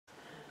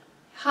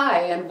Hi,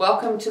 and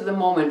welcome to the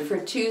moment for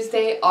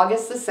Tuesday,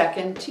 August the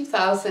 2nd,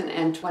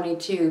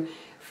 2022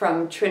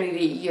 from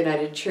Trinity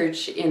United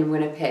Church in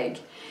Winnipeg.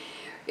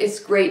 It's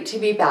great to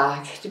be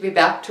back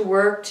to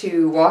work,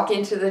 to walk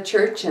into the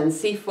church and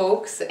see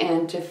folks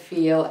and to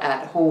feel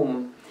at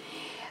home.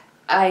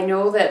 I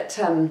know that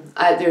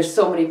there's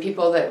so many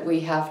people that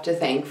we have to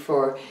thank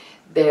for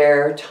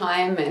their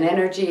time and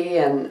energy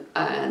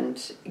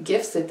and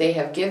gifts that they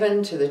have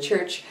given to the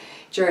church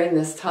during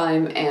this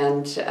time,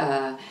 and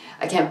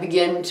I can't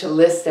begin to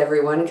list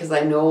everyone because I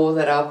know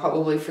that I'll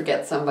probably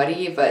forget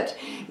somebody, but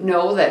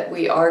know that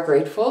we are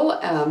grateful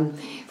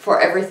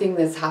for everything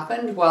that's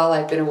happened while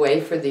I've been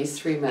away for these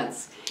 3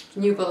 months.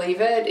 Can you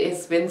believe it?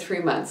 It's been 3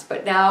 months,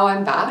 but now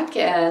I'm back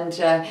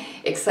and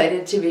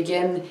excited to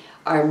begin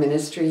our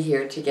ministry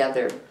here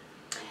together.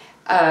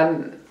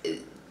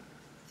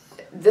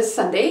 This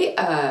Sunday,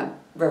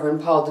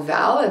 Reverend Paul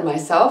Duval and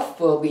myself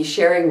will be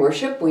sharing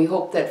worship. We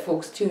hope that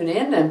folks tune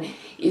in, and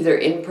either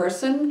in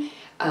person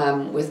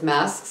with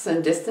masks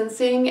and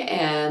distancing,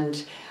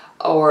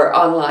 or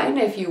online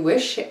if you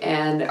wish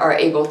and are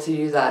able to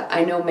do that.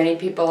 I know many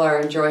people are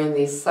enjoying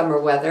this summer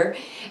weather,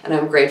 and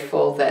I'm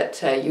grateful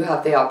that you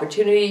have the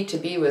opportunity to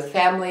be with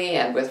family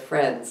and with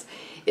friends.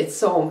 It's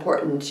so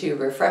important to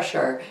refresh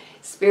our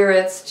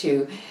spirits,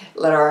 to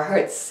let our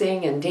hearts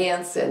sing and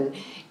dance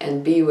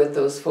and be with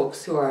those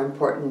folks who are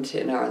important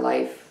in our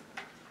life.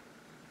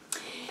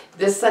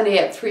 This Sunday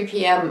at 3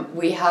 p.m.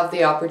 we have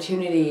the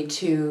opportunity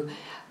to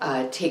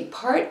take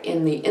part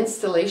in the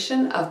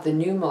installation of the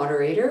new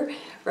moderator,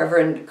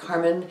 Reverend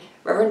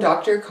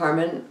Dr.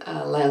 Carmen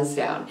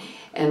Lansdowne.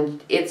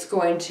 And it's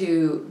going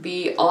to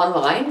be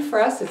online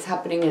for us. It's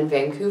happening in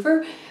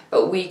Vancouver,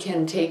 but we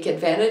can take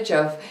advantage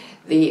of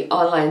the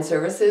online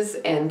services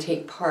and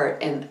take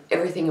part, and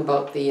everything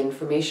about the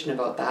information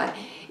about that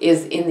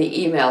is in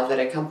the email that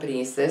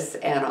accompanies this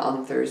and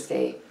on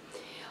Thursday.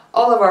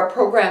 All of our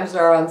programs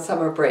are on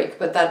summer break,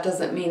 but that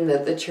doesn't mean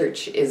that the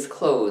church is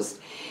closed.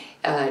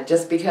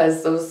 Just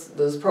because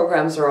those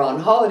programs are on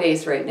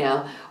holidays right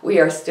now, we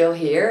are still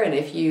here, and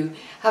if you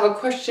have a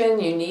question,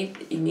 you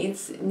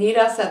need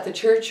us at the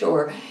church,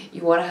 or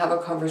you want to have a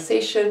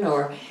conversation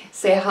or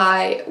say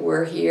hi,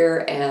 we're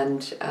here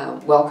and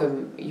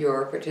welcome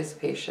your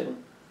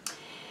participation.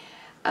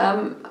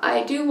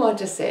 I do want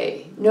to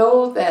say,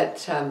 know that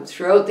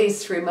throughout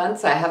these 3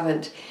 months I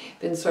haven't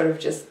been sort of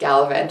just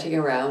gallivanting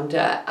around.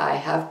 I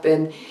have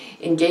been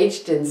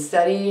engaged in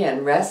study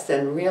and rest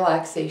and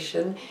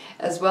relaxation,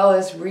 as well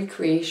as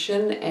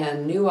recreation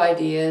and new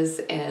ideas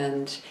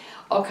and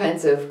all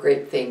kinds of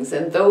great things.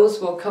 And those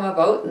will come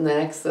about in the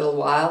next little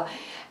while,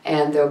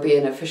 and there'll be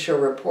an official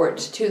report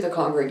to the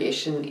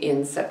congregation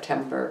in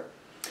September.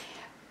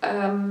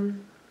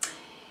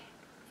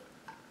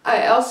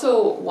 I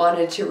also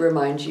wanted to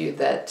remind you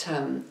that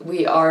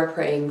we are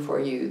praying for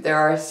you. There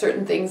are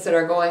certain things that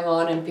are going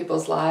on in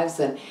people's lives,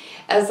 and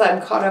as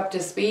I'm caught up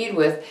to speed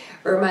with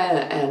Irma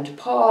and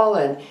Paul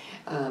and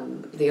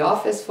the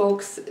office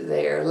folks,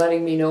 they're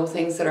letting me know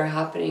things that are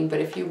happening. But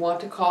if you want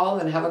to call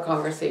and have a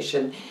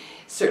conversation,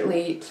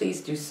 certainly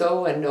please do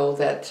so, and know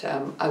that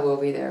I will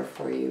be there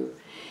for you.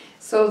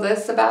 So the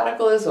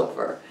sabbatical is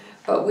over,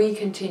 but we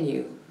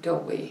continue,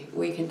 don't we?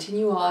 We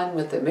continue on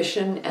with the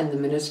mission and the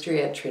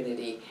ministry at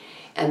Trinity,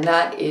 and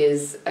that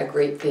is a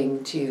great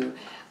thing to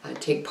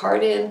take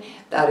part in.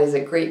 That is a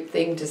great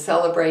thing to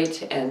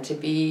celebrate and to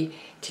be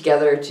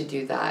together to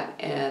do that.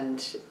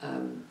 And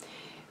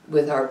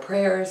with our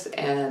prayers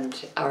and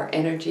our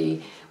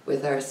energy,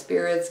 with our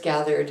spirits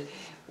gathered,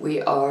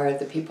 we are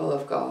the people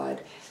of God,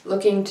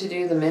 looking to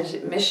do the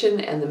mission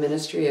and the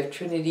ministry of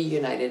Trinity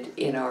United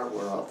in our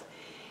world.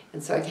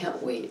 And so I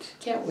can't wait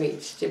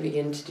to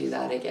begin to do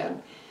that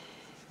again.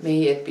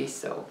 May it be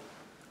so.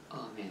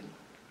 Amen.